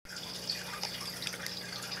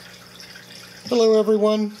Hello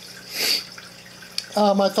everyone.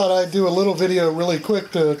 I thought I'd do a little video really quick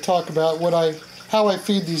to talk about how I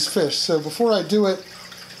feed these fish. So before I do it,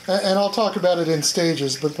 and I'll talk about it in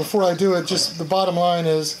stages, but before I do it, just the bottom line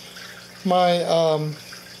is my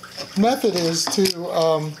method is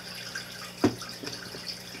to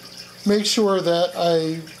make sure that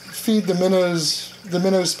I feed the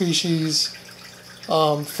minnow species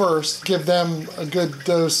first, give them a good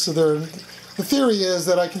dose. So the theory is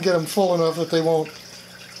that I can get them full enough that they won't,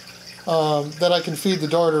 that I can feed the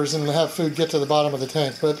darters and have food get to the bottom of the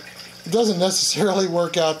tank. But it doesn't necessarily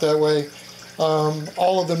work out that way.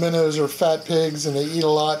 All of the minnows are fat pigs and they eat a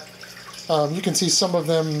lot. You can see some of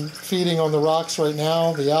them feeding on the rocks right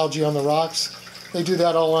now, the algae on the rocks. They do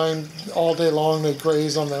that all day long. They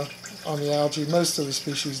graze on the algae. Most of the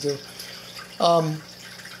species do.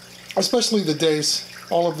 Especially the dace.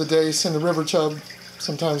 All of the dace and the river chub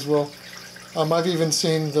sometimes will. I've even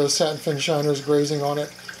seen the satinfin shiners grazing on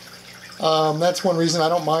it. That's one reason I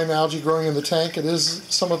don't mind algae growing in the tank.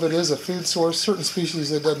 Some of it is a food source. Certain species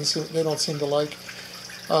they don't seem to like.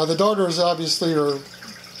 The darters obviously are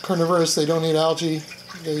carnivorous. They don't eat algae.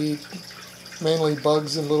 They eat mainly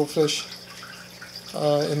bugs and little fish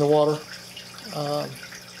in the water,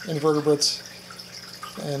 invertebrates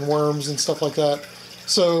and worms and stuff like that.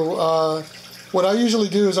 So what I usually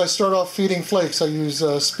do is I start off feeding flakes. I use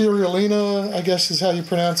spirulina, I guess is how you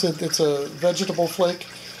pronounce it. It's a vegetable flake.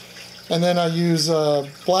 And then I use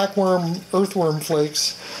blackworm, earthworm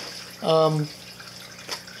flakes. I'm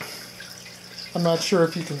not sure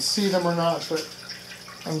if you can see them or not, but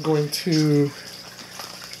I'm going to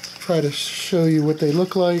try to show you what they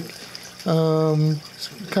look like. It's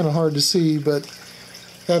kind of hard to see, but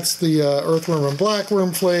that's the earthworm and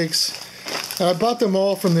blackworm flakes. And I bought them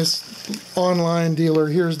all from this online dealer.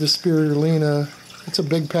 Here's the spirulina. It's a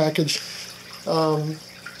big package.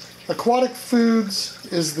 Aquatic Foods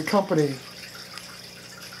is the company,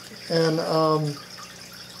 and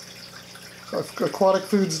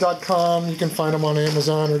aquaticfoods.com. You can find them on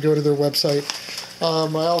Amazon or go to their website.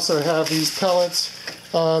 I also have these pellets.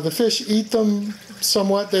 The fish eat them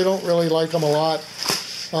somewhat. They don't really like them a lot.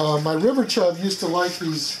 My river chub used to like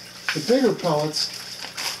the bigger pellets,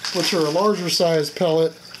 which are a larger size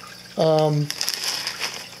pellet.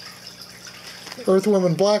 Earthworm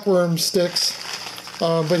and blackworm sticks.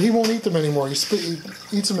 But he won't eat them anymore. He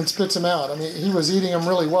eats them and spits them out. I mean, he was eating them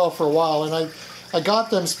really well for a while, and I got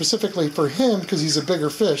them specifically for him because he's a bigger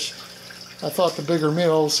fish. I thought the bigger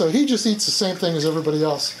meal, so he just eats the same thing as everybody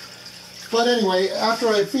else. But anyway, after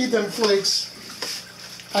I feed them flakes,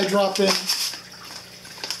 I drop in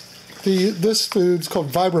this food's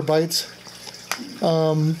called Vibra Bites,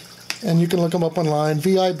 and you can look them up online.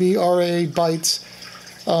 V-I-B-R-A Bites.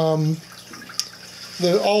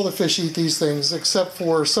 All the fish eat these things except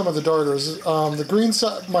for some of the darters. The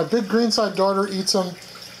greenside, my big greenside darter eats them.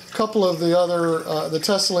 A couple of the other, the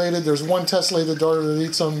tessellated, there's one tessellated darter that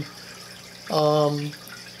eats them.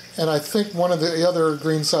 And I think one of the other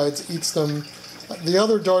greensides eats them. The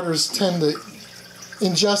other darters tend to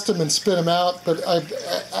ingest them and spit them out, but I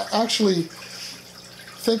actually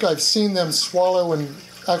think I've seen them swallow and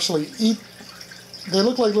actually eat. They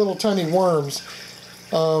look like little tiny worms,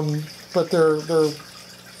 but they're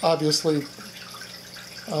obviously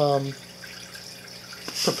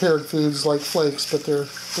prepared foods like flakes, but they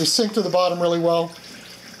sink to the bottom really well.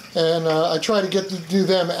 And I try to do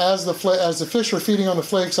them as the fish are feeding on the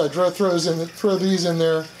flakes. I throw these in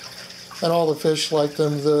there, and all the fish like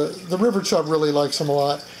them. The river chub really likes them a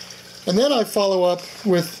lot. And then I follow up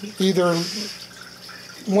with either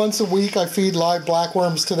once a week I feed live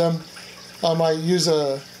blackworms to them. I use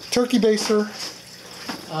a turkey baster.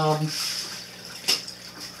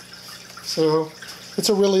 So it's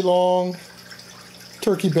a really long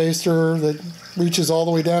turkey baster that reaches all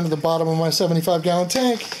the way down to the bottom of my 75-gallon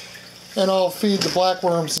tank, and I'll feed the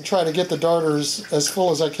blackworms and try to get the darters as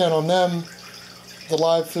full as I can on them, the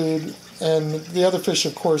live food, and the other fish,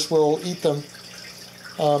 of course, will eat them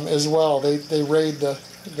as well. They raid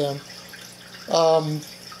them.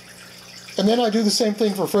 And then I do the same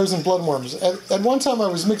thing for frozen bloodworms. At one time I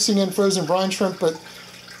was mixing in frozen brine shrimp, but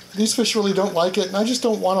these fish really don't like it, and I just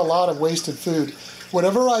don't want a lot of wasted food.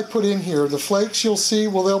 Whatever I put in here, the flakes you'll see,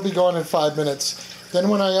 well, they'll be gone in 5 minutes. Then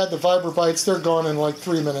when I add the Vibra Bites, they're gone in like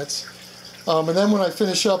 3 minutes. And then when I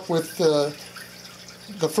finish up with the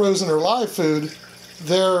frozen or live food,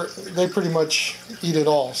 they pretty much eat it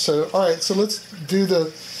all. So, all right, so let's do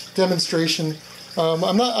the demonstration.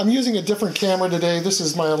 I'm using a different camera today. This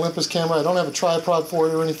is my Olympus camera. I don't have a tripod for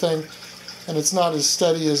it or anything, and it's not as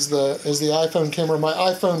steady as the iPhone camera. My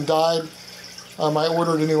iPhone died. I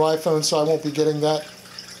ordered a new iPhone, so I won't be getting that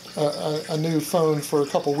a new phone for a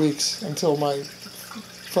couple weeks until my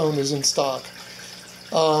phone is in stock.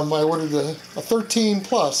 I ordered a 13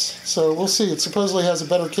 Plus, so we'll see. It supposedly has a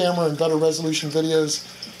better camera and better resolution videos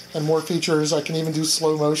and more features. I can even do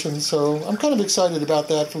slow motion, so I'm kind of excited about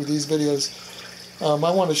that for these videos.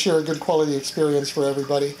 I want to share a good quality experience for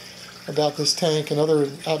everybody about this tank and other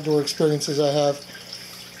outdoor experiences I have.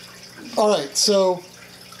 Alright, so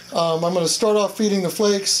I'm going to start off feeding the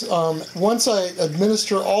flakes. Once I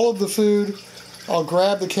administer all of the food, I'll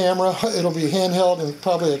grab the camera. It'll be handheld and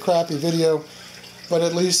probably a crappy video, but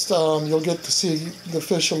at least you'll get to see the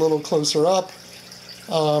fish a little closer up.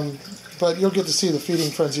 But you'll get to see the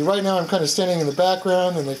feeding frenzy. Right now I'm kind of standing in the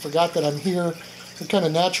background and they forgot that I'm here. They're kind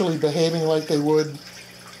of naturally behaving like they would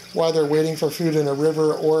while they're waiting for food in a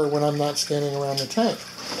river or when I'm not standing around the tank.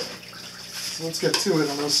 So let's get to it.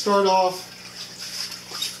 I'm going to start off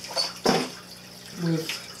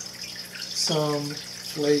with some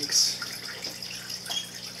flakes.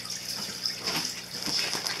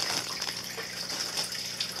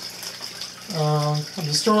 I'm going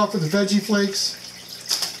to start off with the veggie flakes.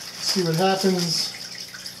 See what happens.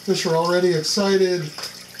 Fish are already excited.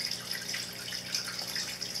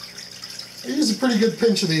 I use a pretty good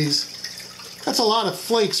pinch of these. That's a lot of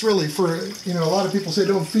flakes really for, a lot of people say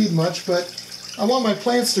don't feed much, but I want my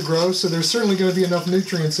plants to grow, so there's certainly going to be enough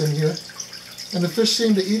nutrients in here. And the fish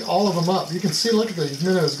seem to eat all of them up. You can see, look at these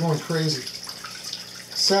minnows going crazy.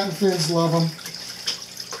 Satin fins love them.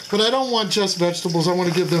 But I don't want just vegetables. I want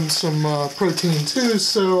to give them some protein too,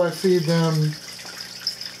 so I feed them.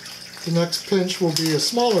 The next pinch will be a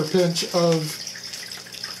smaller pinch of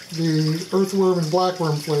the earthworm and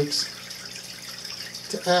blackworm flakes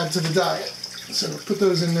to add to the diet. So put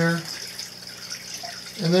those in there.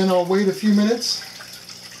 And then I'll wait a few minutes.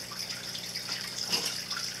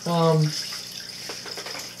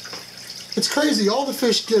 It's crazy. All the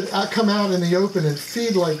fish come out in the open and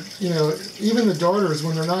feed like, even the darters,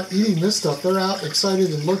 when they're not eating this stuff, they're out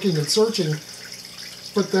excited and looking and searching.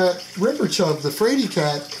 But that river chub, the fraidy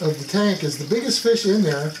cat of the tank, is the biggest fish in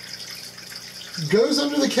there, goes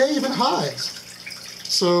under the cave and hides.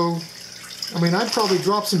 So, I'd probably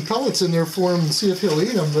drop some pellets in there for him and see if he'll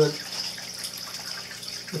eat them, but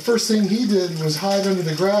the first thing he did was hide under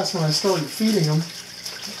the grass when I started feeding him.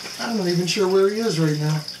 I'm not even sure where he is right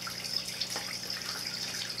now.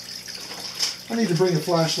 I need to bring a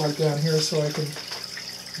flashlight down here so I can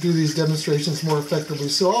do these demonstrations more effectively.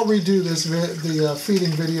 So I'll redo the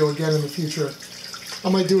feeding video again in the future. I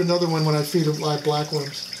might do another one when I feed live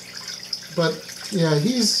blackworms. But yeah,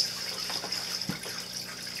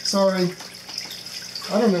 sorry.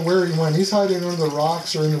 I don't know where he went. He's hiding under the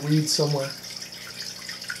rocks or in the weeds somewhere.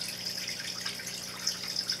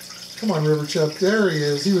 Come on, river chub. There he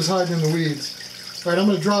is. He was hiding in the weeds. All right, I'm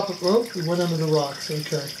going to drop it. Oh, he went under the rocks.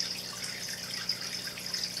 Okay.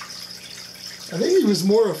 I think he was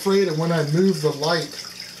more afraid of when I moved the light.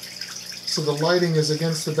 So the lighting is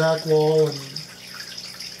against the back wall, and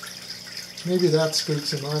maybe that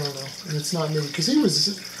spooks him, I don't know. And it's not me. Because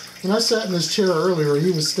when I sat in this chair earlier,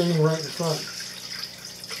 he was staying right in front.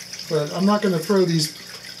 But I'm not going to throw these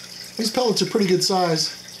pellets are pretty good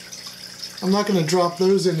size. I'm not going to drop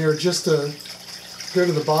those in there just to go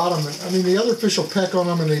to the bottom. The other fish will peck on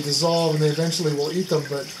them and they dissolve and they eventually will eat them,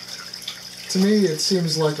 but to me it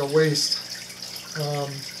seems like a waste.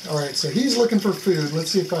 Alright, so he's looking for food.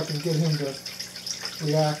 Let's see if I can get him to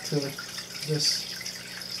react to this.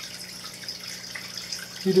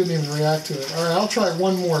 He didn't even react to it. Alright, I'll try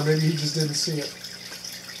one more. Maybe he just didn't see it.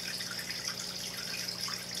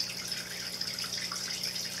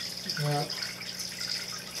 Yeah.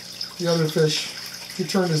 The other fish, he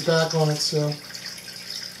turned his back on it, so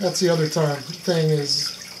that's the other that's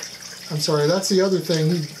the other thing.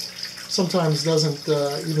 He sometimes doesn't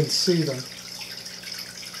even see them.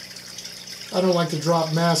 I don't like to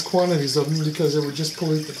drop mass quantities of them because it would just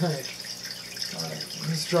pollute the tank. Alright,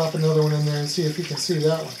 let's drop another one in there and see if he can see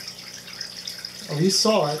that one. Oh, he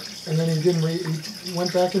saw it, and then he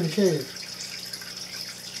went back in the cave.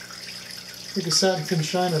 I think a satin fin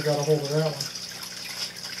shiner got a hold of that one.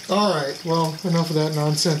 Alright, well, enough of that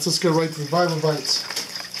nonsense. Let's go right to the Viva Bites.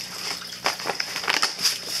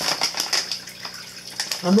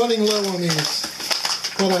 I'm running low on these,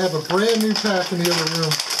 but I have a brand new pack in the other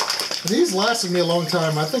room. And these lasted me a long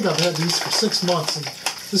time. I think I've had these for 6 months, and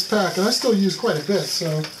this pack, and I still use quite a bit,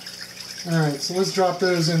 so. Alright, so let's drop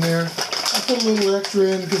those in there. I'll put a little extra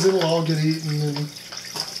in because it'll all get eaten, and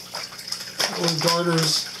little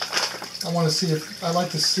darters. I want to see if, I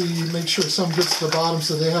like to make sure some gets to the bottom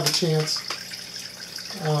so they have a chance.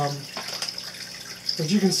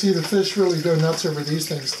 But you can see the fish really go nuts over these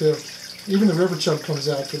things too. Even the river chub comes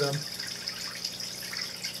after them.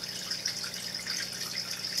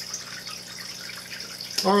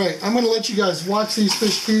 All right, I'm going to let you guys watch these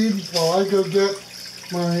fish feed while I go get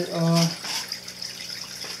my, I'm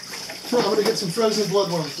going to get some frozen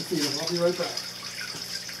bloodworms to feed them. I'll be right back.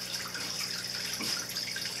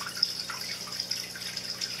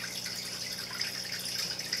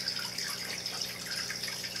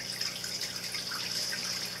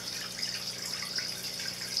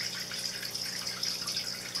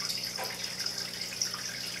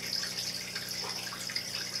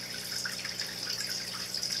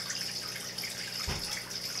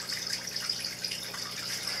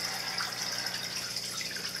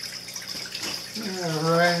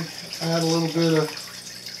 Alright, add a little bit of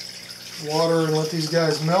water and let these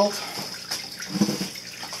guys melt.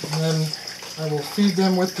 And then I will feed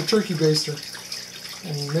them with the turkey baster.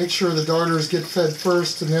 And make sure the darters get fed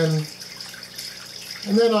first, and then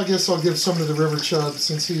I guess I'll give some to the river chub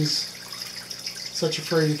since he's such a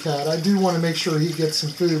fraidy cat. I do want to make sure he gets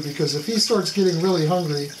some food, because if he starts getting really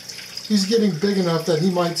hungry, he's getting big enough that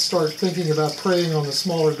he might start thinking about preying on the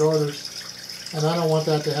smaller darters. And I don't want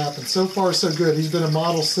that to happen. So far, so good. He's been a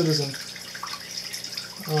model citizen.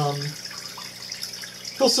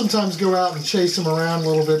 He'll sometimes go out and chase them around a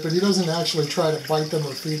little bit, but he doesn't actually try to bite them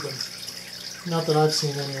or feed them. Not that I've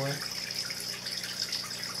seen anyway.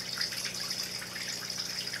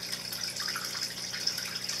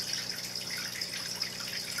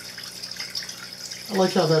 I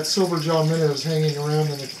like how that silverjaw minnow is hanging around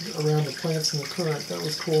the plants in the current. That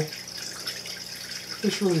was cool.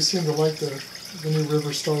 Fish really seem to like the new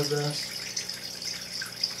river stargrass.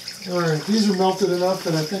 Alright, these are melted enough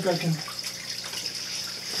that I think I can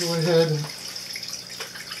go ahead and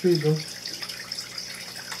feed them.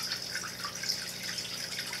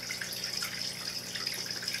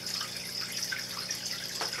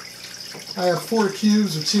 I have 4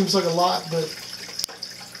 cubes, which seems like a lot, but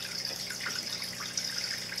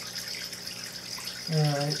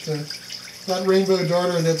alright, that rainbow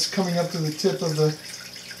darter that's coming up to the tip of the,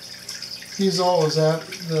 he's always at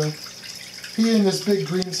he and this big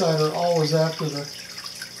green side are always after the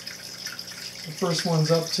first one's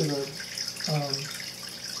up to the,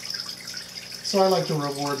 so I like to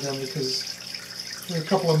reward them because they're a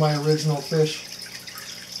couple of my original fish.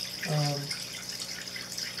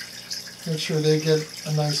 Make sure they get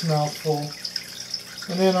a nice mouthful.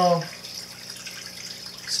 And then I'll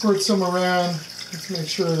squirt some around. Let's make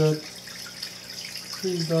sure that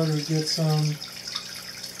these darters get some.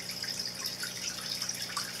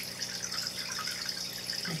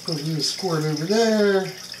 I'll put a squirt over there.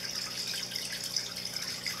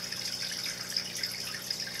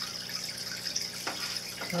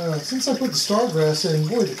 Since I put the stargrass in,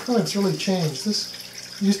 boy, the current's really changed. This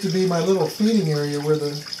used to be my little feeding area where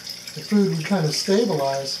the food would kind of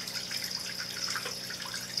stabilize.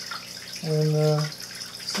 And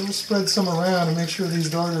so we'll spread some around and make sure these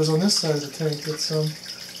darters on this side of the tank get some.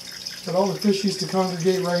 But all the fish used to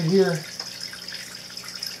congregate right here.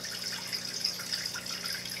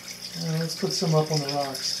 Let's put some up on the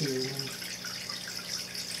rocks too.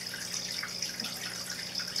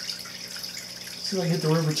 See if I can get the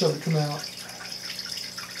river chub to come out.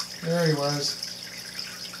 There he was.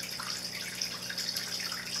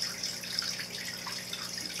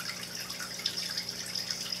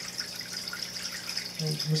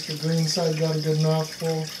 And Mr. Greenside got a good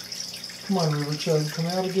mouthful. Come on, river chub, come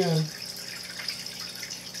out again.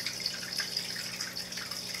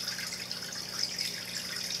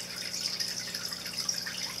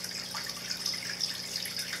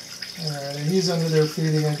 Alright, he's under there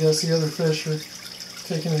feeding. I guess the other fish are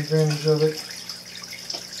taking advantage of it.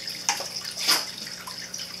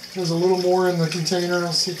 There's a little more in the container.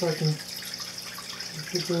 I'll see if I can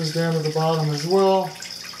put those down to the bottom as well.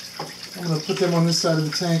 I'm going to put them on this side of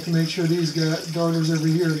the tank to make sure these darters over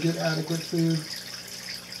here get adequate food.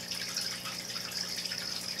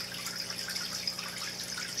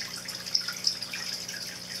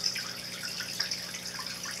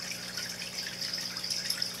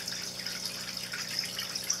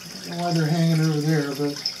 I don't know why they're hanging over there,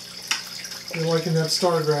 but they're liking that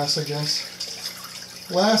stargrass, I guess.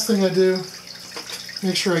 Last thing I do,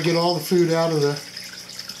 make sure I get all the food out of the,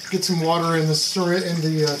 get some water in the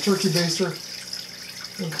turkey baster,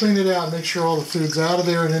 and clean it out. Make sure all the food's out of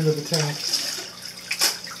there and into the tank.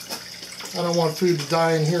 I don't want food to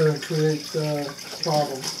die in here and create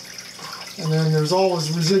problems. And then there's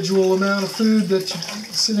always residual amount of food that's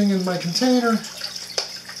sitting in my container.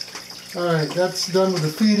 Alright, that's done with the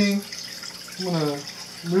feeding. I'm going to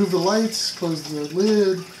remove the lights, close the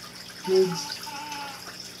lids.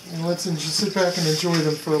 And let's just sit back and enjoy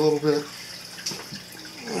them for a little bit.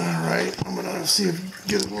 Alright, I'm going to see if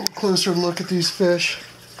get a little closer look at these fish.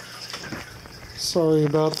 Sorry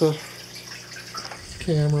about the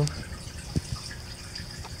camera.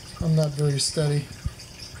 I'm not very steady.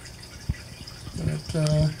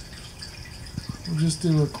 But we'll just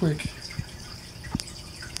do a quick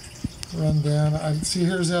rundown. See,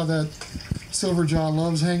 here's how that silver jaw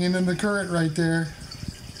loves hanging in the current right there.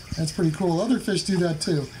 That's pretty cool. Other fish do that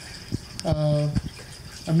too.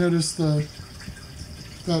 I've noticed that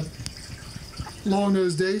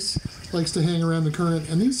long-nosed dace likes to hang around the current,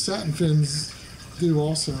 and these satin fins do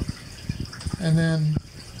also. And then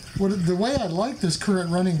the way I like this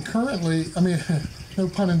current running currently, I mean, no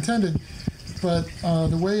pun intended, but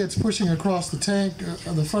the way it's pushing across the tank,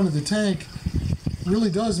 the front of the tank,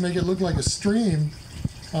 really does make it look like a stream.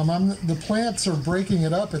 The plants are breaking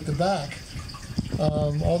it up at the back.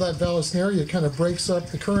 All that Vallisneria kind of breaks up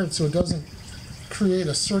the current so it doesn't create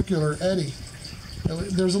a circular eddy.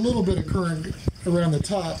 There's a little bit of current around the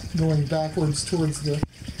top going backwards towards the,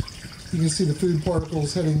 you can see the food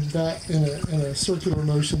particles heading back in a circular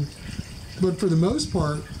motion. But for the most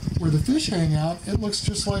part, where the fish hang out, it looks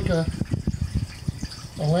just like a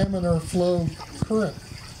laminar flow current.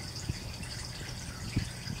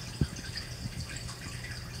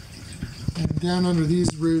 And down under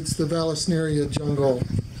these roots, the Vallisneria jungle.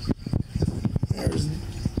 There's a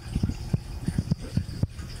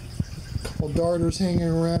couple darters hanging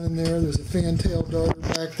around in there. There's a fantail darter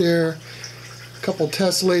back there. A couple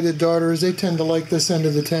tessellated darters. They tend to like this end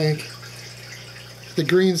of the tank. The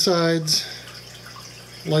green sides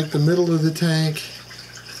like the middle of the tank.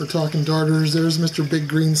 If we're talking darters, there's Mr. Big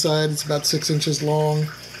Green Side. It's about 6 inches long.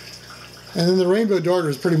 And then the rainbow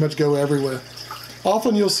darters pretty much go everywhere.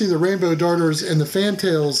 Often you'll see the rainbow darters and the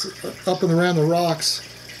fantails up and around the rocks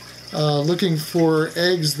looking for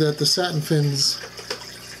eggs that the satin fins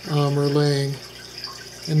are laying.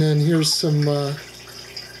 And then here's some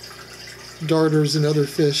darters and other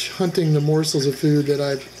fish hunting the morsels of food that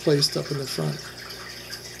I've placed up in the front.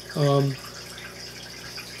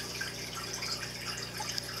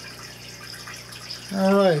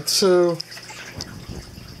 Alright, so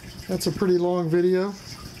that's a pretty long video.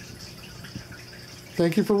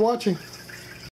 Thank you for watching.